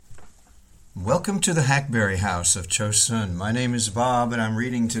Welcome to the Hackberry House of Chosun. My name is Bob, and I'm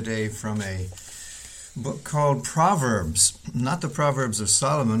reading today from a book called Proverbs. Not the Proverbs of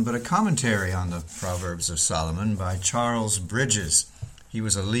Solomon, but a commentary on the Proverbs of Solomon by Charles Bridges. He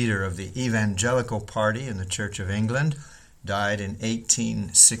was a leader of the Evangelical Party in the Church of England, died in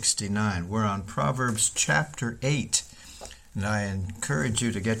 1869. We're on Proverbs chapter 8, and I encourage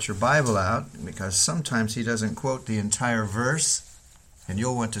you to get your Bible out because sometimes he doesn't quote the entire verse, and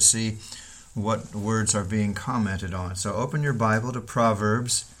you'll want to see what words are being commented on. So open your Bible to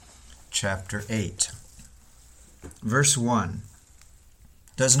Proverbs chapter 8. Verse 1.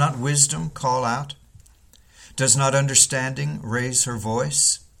 Does not wisdom call out? Does not understanding raise her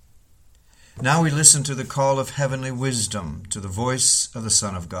voice? Now we listen to the call of heavenly wisdom, to the voice of the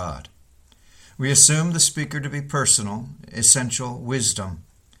Son of God. We assume the speaker to be personal, essential wisdom.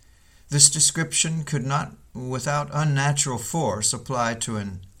 This description could not, without unnatural force, apply to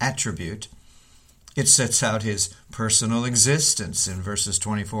an attribute. It sets out his personal existence in verses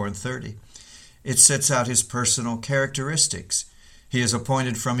 24 and 30. It sets out his personal characteristics. He is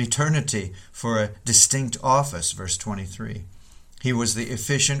appointed from eternity for a distinct office, verse 23. He was the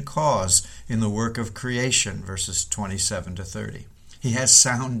efficient cause in the work of creation, verses 27 to 30. He has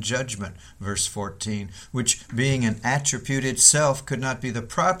sound judgment, verse 14, which being an attribute itself could not be the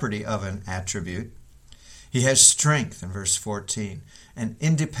property of an attribute. He has strength, in verse 14, an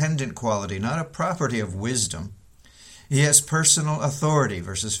independent quality, not a property of wisdom. He has personal authority,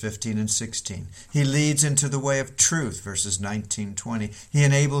 verses 15 and 16. He leads into the way of truth, verses 19, 20. He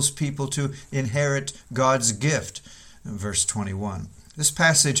enables people to inherit God's gift, verse 21. This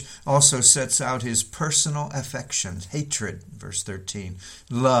passage also sets out his personal affections, hatred, verse 13,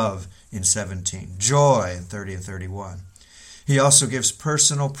 love in 17, joy in 30 and 31. He also gives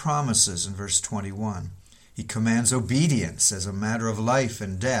personal promises in verse 21. He commands obedience as a matter of life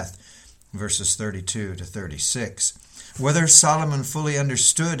and death, verses 32 to 36. Whether Solomon fully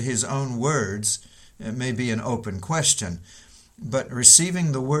understood his own words may be an open question, but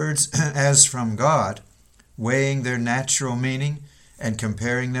receiving the words as from God, weighing their natural meaning, and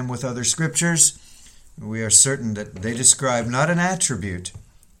comparing them with other scriptures, we are certain that they describe not an attribute,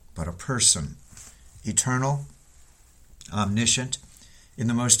 but a person, eternal, omniscient, in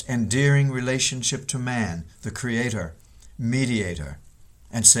the most endearing relationship to man, the Creator, Mediator,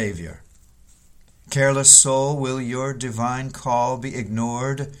 and Savior. Careless soul, will your divine call be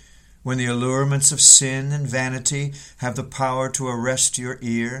ignored when the allurements of sin and vanity have the power to arrest your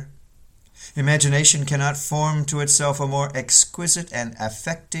ear? Imagination cannot form to itself a more exquisite and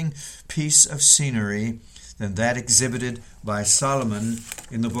affecting piece of scenery than that exhibited by Solomon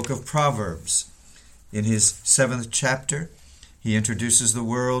in the book of Proverbs. In his 7th chapter, he introduces the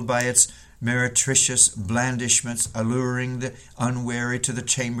world by its meretricious blandishments, alluring the unwary to the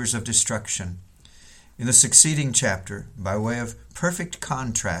chambers of destruction. In the succeeding chapter, by way of perfect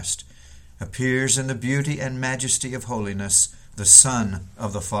contrast, appears in the beauty and majesty of holiness the Son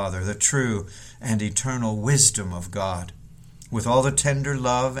of the Father, the true and eternal wisdom of God, with all the tender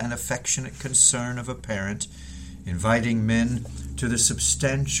love and affectionate concern of a parent, inviting men to the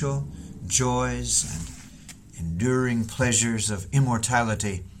substantial joys and enduring pleasures of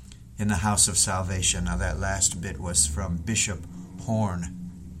immortality in the house of salvation. Now that last bit was from Bishop Horn.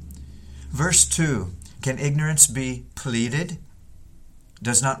 Verse 2, can ignorance be pleaded?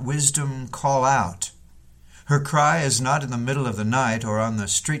 Does not wisdom call out? Her cry is not in the middle of the night or on the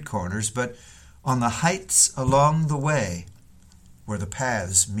street corners, but on the heights along the way where the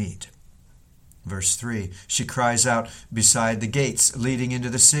paths meet. Verse 3, she cries out beside the gates leading into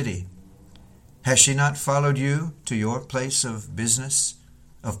the city. Has she not followed you to your place of business,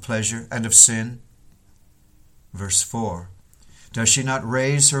 of pleasure, and of sin? Verse 4, does she not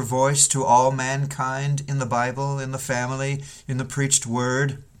raise her voice to all mankind in the Bible, in the family, in the preached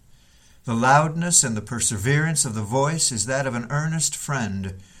word? The loudness and the perseverance of the voice is that of an earnest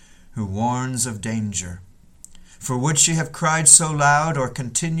friend who warns of danger. For would she have cried so loud or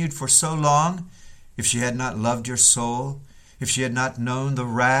continued for so long if she had not loved your soul, if she had not known the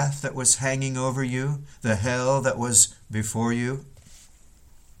wrath that was hanging over you, the hell that was before you?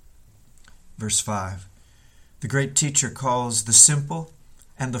 Verse 5, the great teacher calls the simple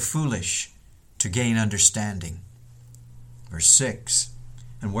and the foolish to gain understanding. Verse 6,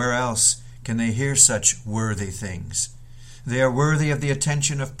 and where else can they hear such worthy things? They are worthy of the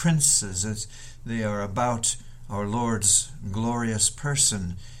attention of princes as they are about our Lord's glorious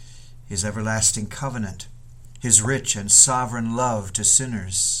person, his everlasting covenant, his rich and sovereign love to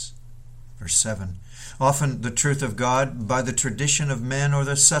sinners. Verse 7, often the truth of God, by the tradition of men or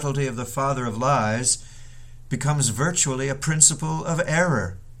the subtlety of the father of lies, becomes virtually a principle of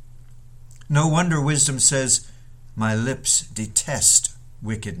error. No wonder wisdom says, "My lips detest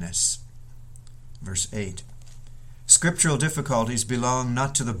wickedness." Verse 8. Scriptural difficulties belong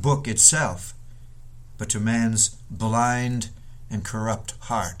not to the book itself, but to man's blind and corrupt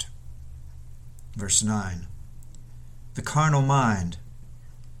heart. Verse 9. The carnal mind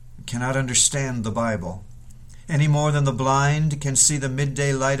cannot understand the Bible any more than the blind can see the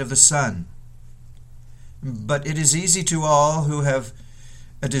midday light of the sun. But it is easy to all who have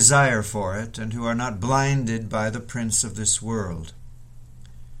a desire for it and who are not blinded by the prince of this world.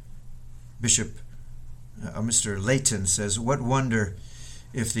 Mr. Layton says, "What wonder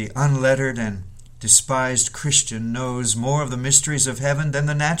if the unlettered and despised Christian knows more of the mysteries of heaven than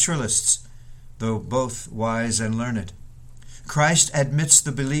the naturalists, though both wise and learned. Christ admits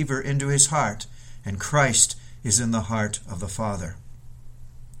the believer into his heart, and Christ is in the heart of the Father."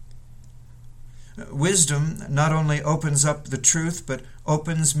 Wisdom not only opens up the truth, but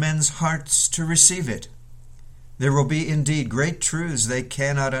opens men's hearts to receive it. There will be indeed great truths they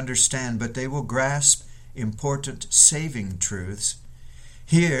cannot understand, but they will grasp important saving truths.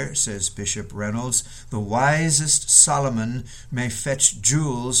 Here, says Bishop Reynolds, the wisest Solomon may fetch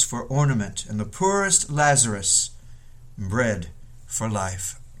jewels for ornament, and the poorest Lazarus bread for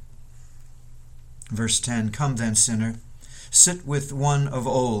life. Verse 10, "Come then, sinner, sit with one of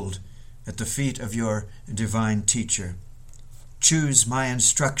old at the feet of your divine teacher. Choose my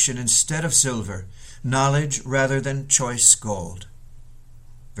instruction instead of silver, knowledge rather than choice gold."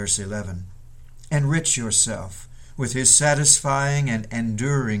 Verse 11, "Enrich yourself with his satisfying and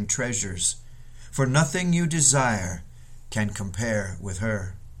enduring treasures, for nothing you desire can compare with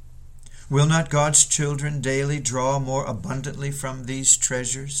her. Will not God's children daily draw more abundantly from these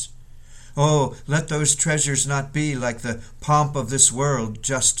treasures? Oh, let those treasures not be like the pomp of this world,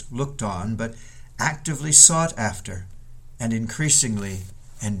 just looked on, but actively sought after and increasingly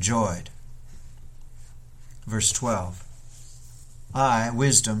enjoyed." Verse 12, "I,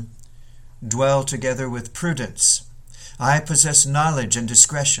 wisdom, dwell together with prudence. I possess knowledge and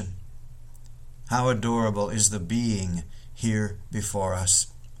discretion." How adorable is the being here before us.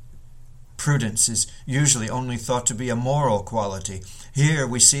 Prudence is usually only thought to be a moral quality. Here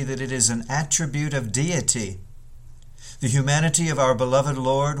we see that it is an attribute of deity. The humanity of our beloved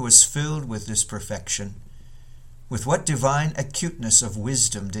Lord was filled with this perfection. With what divine acuteness of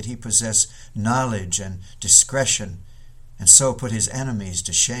wisdom did he possess knowledge and discretion, and so put his enemies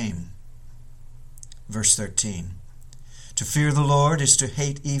to shame? Verse 13, "To fear the Lord is to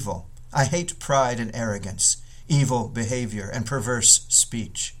hate evil. I hate pride and arrogance, evil behavior, and perverse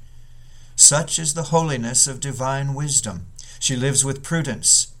speech." Such is the holiness of divine wisdom. She lives with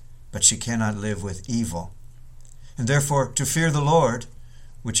prudence, but she cannot live with evil. And therefore, to fear the Lord,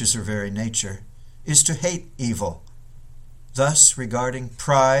 which is her very nature, is to hate evil. Thus, regarding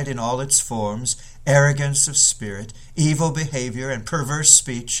pride in all its forms, arrogance of spirit, evil behavior, and perverse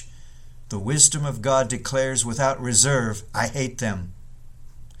speech, the wisdom of God declares without reserve, "I hate them."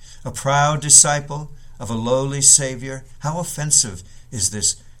 A proud disciple of a lowly Savior, how offensive is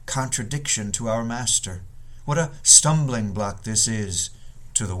this contradiction to our Master. What a stumbling block this is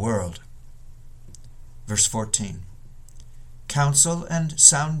to the world. Verse 14, "Counsel and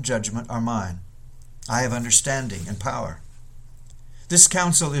sound judgment are mine. I have understanding and power." This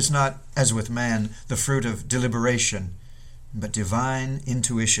counsel is not, as with man, the fruit of deliberation, but divine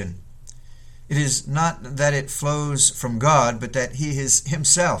intuition. It is not that it flows from God, but that he is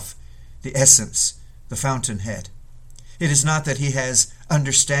himself the essence, the fountainhead. It is not that he has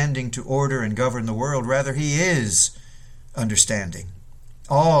understanding to order and govern the world. Rather, he is understanding.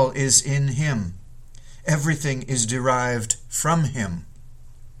 All is in him. Everything is derived from him.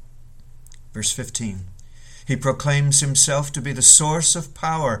 Verse 15, "He proclaims himself to be the source of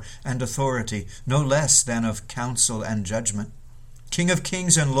power and authority, no less than of counsel and judgment. King of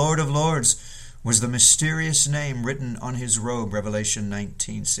kings and Lord of lords was the mysterious name written on his robe, Revelation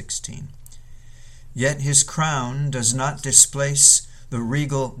 19:16. Yet his crown does not displace the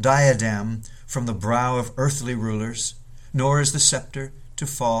regal diadem from the brow of earthly rulers, nor is the scepter to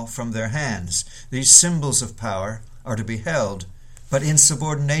fall from their hands. These symbols of power are to be held, but in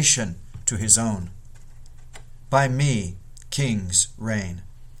subordination to his own. By me, kings reign.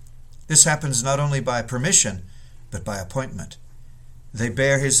 This happens not only by permission, but by appointment. They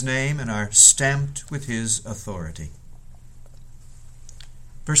bear his name and are stamped with his authority."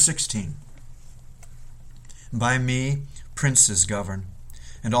 Verse 16, "By me princes govern,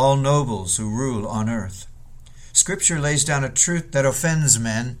 and all nobles who rule on earth." Scripture lays down a truth that offends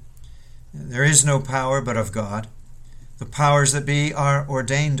men. There is no power but of God. The powers that be are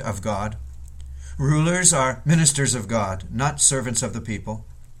ordained of God. Rulers are ministers of God, not servants of the people.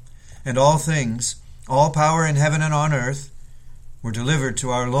 and all things, all power in heaven and on earth, were delivered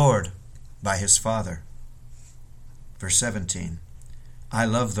to our Lord by his Father. Verse 17, I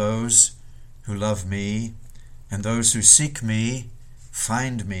love those who love me, and those who seek me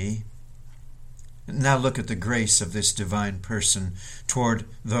find me. Now look at the grace of this divine person toward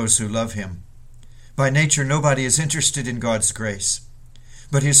those who love him. By nature, nobody is interested in God's grace,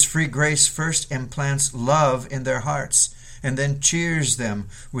 but his free grace first implants love in their hearts and then cheers them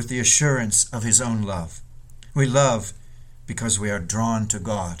with the assurance of his own love. We love because we are drawn to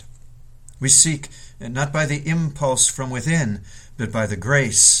God. We seek not by the impulse from within, but by the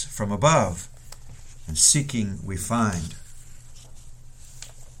grace from above. And seeking we find.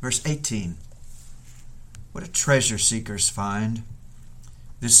 Verse 18. What a treasure seekers find.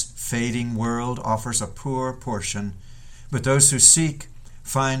 This fading world offers a poor portion, but those who seek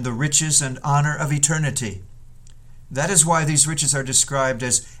find the riches and honor of eternity. That is why these riches are described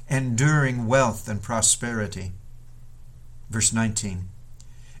as enduring wealth and prosperity. Verse 19.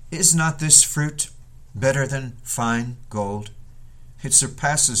 Is not this fruit better than fine gold? It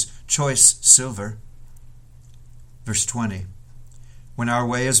surpasses choice silver. Verse 20. When our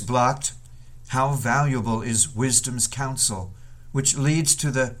way is blocked, how valuable is wisdom's counsel, which leads to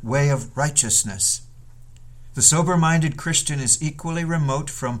the way of righteousness. The sober-minded Christian is equally remote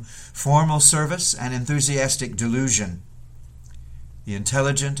from formal service and enthusiastic delusion. The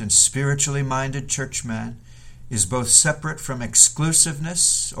intelligent and spiritually minded churchman is both separate from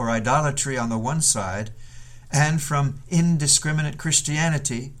exclusiveness or idolatry on the one side and from indiscriminate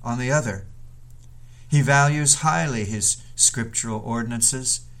Christianity on the other. He values highly his scriptural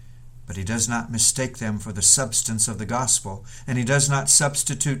ordinances, but he does not mistake them for the substance of the gospel, and he does not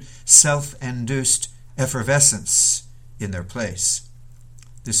substitute self-induced effervescence in their place.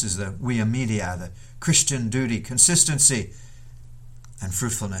 This is the via media, the Christian duty, consistency, and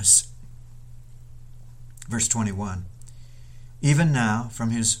fruitfulness. Verse 21. Even now, from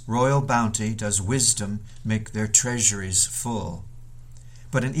his royal bounty does wisdom make their treasuries full.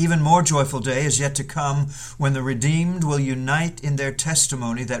 But an even more joyful day is yet to come when the redeemed will unite in their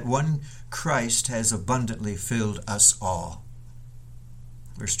testimony that one Christ has abundantly filled us all.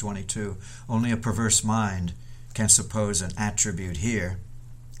 Verse 22. Only a perverse mind can suppose an attribute here.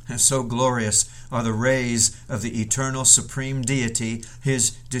 So glorious are the rays of the eternal supreme deity,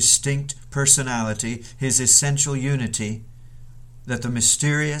 his distinct personality, his essential unity, that the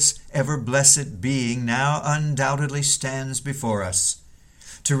mysterious, ever-blessed being now undoubtedly stands before us.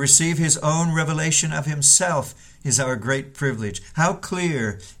 To receive his own revelation of himself is our great privilege. How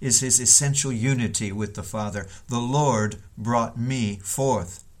clear is his essential unity with the Father. The Lord brought me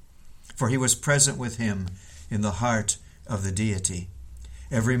forth, for he was present with him in the heart of the deity.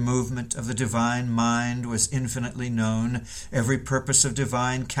 Every movement of the divine mind was infinitely known, every purpose of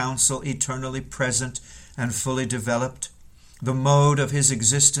divine counsel eternally present and fully developed. The mode of his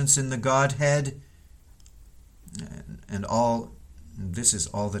existence in the Godhead, and all, this is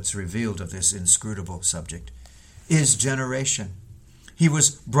all that's revealed of this inscrutable subject, is generation. He was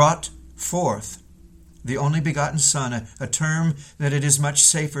brought forth, the only begotten Son, a term that it is much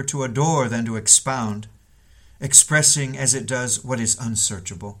safer to adore than to expound, expressing as it does what is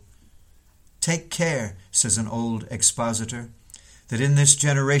unsearchable. Take care, says an old expositor, that in this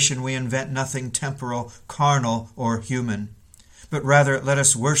generation we invent nothing temporal, carnal, or human, but rather let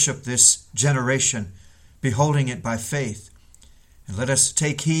us worship this generation, beholding it by faith, and let us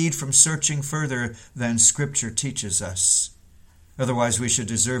take heed from searching further than Scripture teaches us. Otherwise we should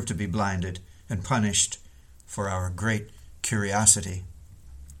deserve to be blinded and punished for our great curiosity.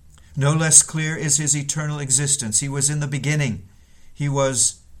 No less clear is his eternal existence. He was in the beginning. He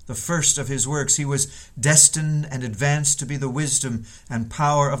was the first of his works. He was destined and advanced to be the wisdom and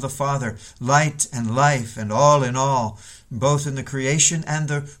power of the Father, light and life and all in all, both in the creation and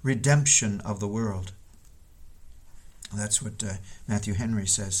the redemption of the world. That's what Matthew Henry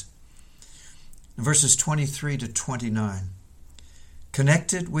says. Verses 23 to 29.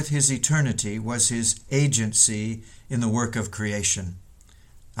 Connected with his eternity was his agency in the work of creation.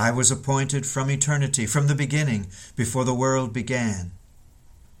 I was appointed from eternity, from the beginning, before the world began.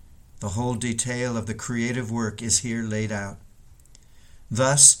 The whole detail of the creative work is here laid out.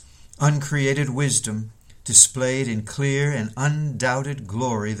 Thus, uncreated wisdom displayed in clear and undoubted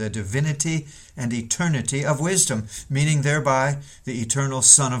glory the divinity and eternity of wisdom, meaning thereby the eternal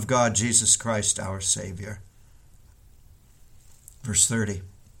Son of God, Jesus Christ, our Savior. Verse 30.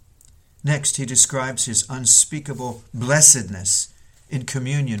 Next, he describes his unspeakable blessedness in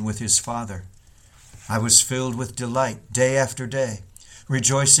communion with his Father. I was filled with delight day after day,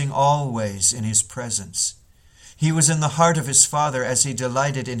 rejoicing always in his presence. He was in the heart of his Father as he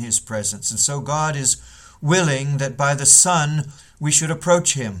delighted in his presence. And so God is willing that by the Son we should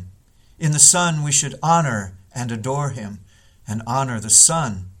approach him. In the Son we should honor and adore him, and honor the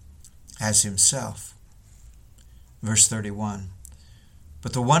Son as himself. Verse 31.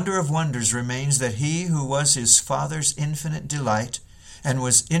 But the wonder of wonders remains that he who was his Father's infinite delight and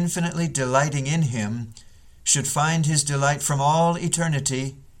was infinitely delighting in him should find his delight from all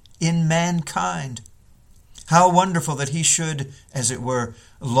eternity in mankind. How wonderful that he should, as it were,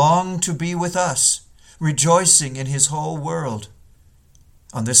 long to be with us, rejoicing in his whole world.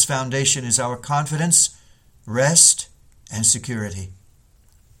 On this foundation is our confidence, rest, and security.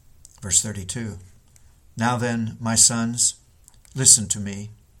 Verse 32. Now then, my sons, listen to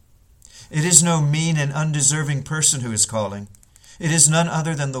me. It is no mean and undeserving person who is calling. It is none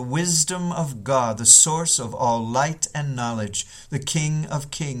other than the wisdom of God, the source of all light and knowledge, the King of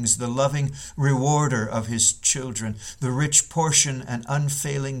kings, the loving rewarder of his children, the rich portion and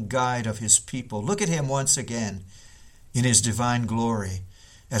unfailing guide of his people. Look at him once again in his divine glory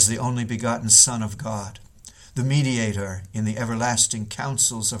as the only begotten Son of God, the mediator in the everlasting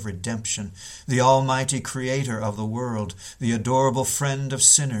counsels of redemption, the almighty creator of the world, the adorable friend of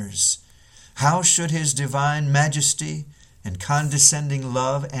sinners. How should his divine majesty and condescending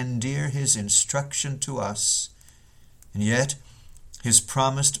love endear his instruction to us? And yet, his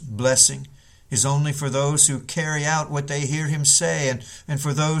promised blessing is only for those who carry out what they hear him say, and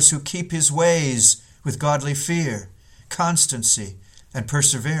for those who keep his ways with godly fear, constancy, and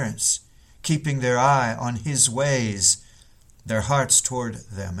perseverance, keeping their eye on his ways, their hearts toward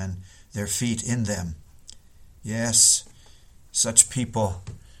them, and their feet in them. Yes, such people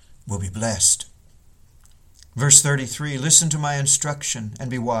will be blessed. Verse 33, listen to my instruction and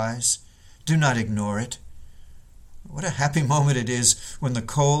be wise. Do not ignore it. What a happy moment it is when the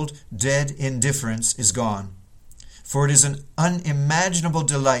cold, dead indifference is gone. For it is an unimaginable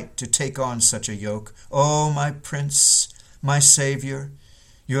delight to take on such a yoke. O my Prince, my Savior,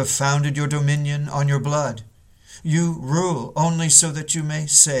 you have founded your dominion on your blood. You rule only so that you may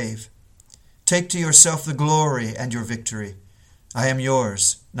save. Take to yourself the glory and your victory. I am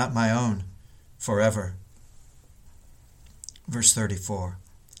yours, not my own, forever. Verse 34.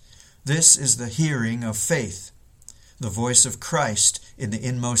 This is the hearing of faith, the voice of Christ in the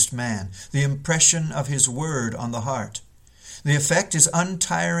inmost man, the impression of his word on the heart. The effect is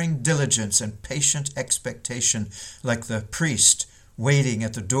untiring diligence and patient expectation, like the priest waiting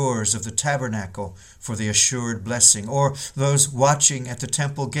at the doors of the tabernacle for the assured blessing, or those watching at the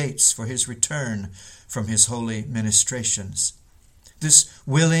temple gates for his return from his holy ministrations. This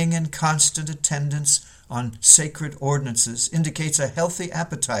willing and constant attendance on sacred ordinances indicates a healthy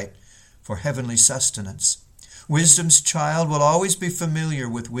appetite for heavenly sustenance. Wisdom's child will always be familiar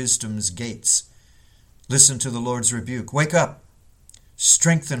with wisdom's gates. Listen to the Lord's rebuke. Wake up.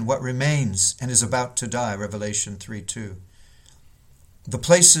 Strengthen what remains and is about to die. Revelation 3:2. The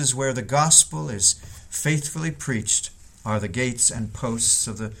places where the gospel is faithfully preached are the gates and posts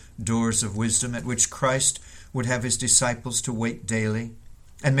of the doors of wisdom at which Christ would have his disciples to wait daily.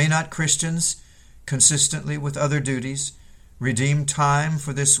 And may not Christians, consistently with other duties, redeem time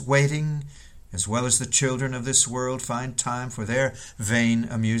for this waiting, as well as the children of this world find time for their vain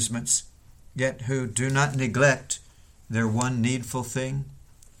amusements, yet who do not neglect their one needful thing?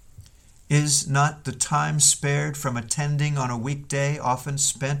 Is not the time spared from attending on a weekday often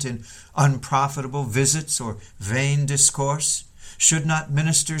spent in unprofitable visits or vain discourse? Should not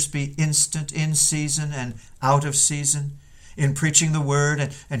ministers be instant in season and out of season in preaching the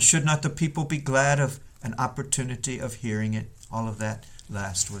word, and should not the people be glad of an opportunity of hearing it? All of that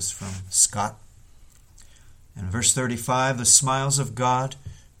last was from Scott. And verse 35, the smiles of God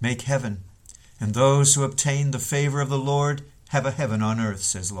make heaven, and those who obtain the favor of the Lord have a heaven on earth,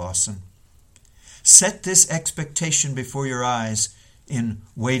 says Lawson. Set this expectation before your eyes in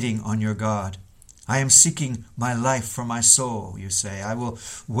waiting on your God. I am seeking my life for my soul, you say. I will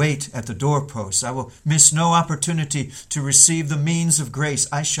wait at the doorposts. I will miss no opportunity to receive the means of grace.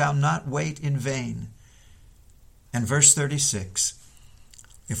 I shall not wait in vain. And verse 36,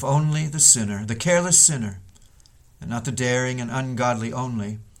 if only the sinner, the careless sinner, and not the daring and ungodly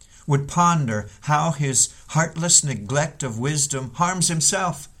only, would ponder how his heartless neglect of wisdom harms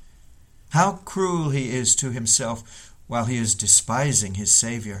himself, how cruel he is to himself while he is despising his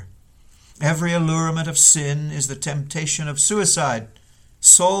Savior. Every allurement of sin is the temptation of suicide,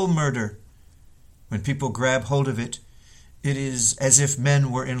 soul murder. When people grab hold of it, it is as if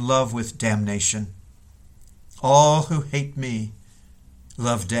men were in love with damnation. All who hate me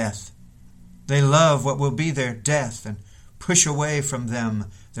love death. They love what will be their death and push away from them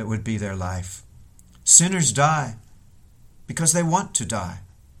that would be their life. Sinners die because they want to die,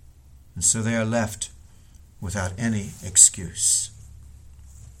 and so they are left without any excuse.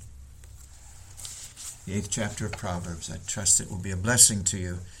 The 8th chapter of Proverbs. I trust it will be a blessing to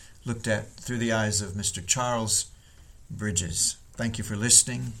you, looked at through the eyes of Mr. Charles Bridges. Thank you for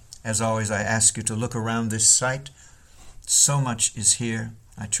listening. As always, I ask you to look around this site. So much is here.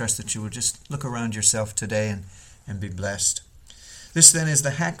 I trust that you will just look around yourself today and be blessed. This then is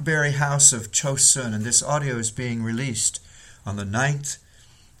the Hackberry House of Chosun, and this audio is being released on the 9th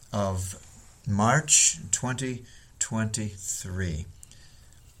of March 2023.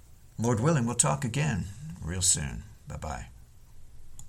 Lord willing, we'll talk again real soon. Bye-bye.